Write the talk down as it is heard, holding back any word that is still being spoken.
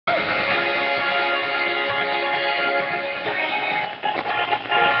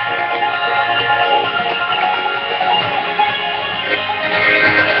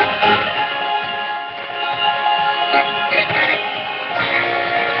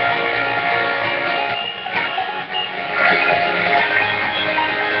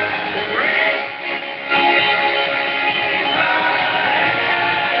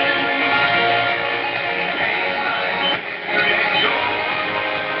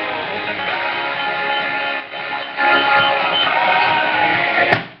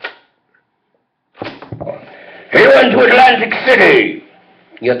Atlantic City.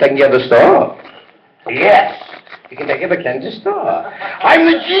 You're taking care of the store? Yes. You can take care of the Kansas store. I'm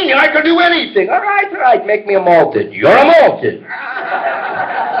the genius. I can do anything. All right. Make me a malted. You're a malted.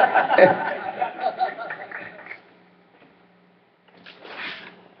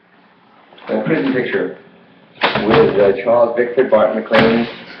 A prison picture with Charles Bickford, Bart McLean,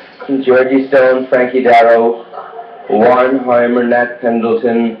 Georgie Stone, Frankie Darrow, Warren Heimer, Nat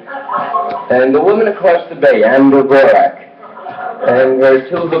Pendleton, and the woman across the bay, Amber Borak, and her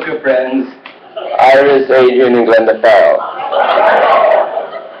two hooker friends, Iris, Adrian, and Glenda Farrell.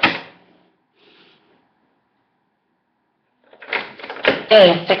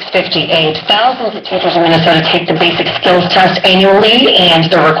 Day 658. Thousands of teachers in Minnesota take the basic skills test annually,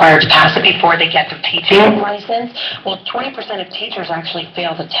 and they're required to pass it before they get their teaching license. Well, 20% of teachers actually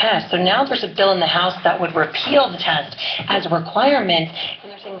fail the test. So now there's a bill in the House that would repeal the test as a requirement.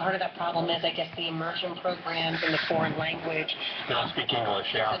 And they're saying part of that problem is, I guess, the immersion programs and the foreign language. They don't speak English,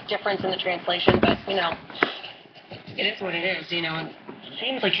 yeah. There's a difference in the translation, but, it is what it is, It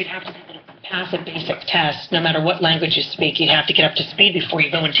seems like you'd have to be able to pass a basic test. No matter what language you speak, you'd have to get up to speed before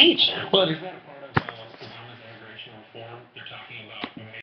you go and teach. Well, there's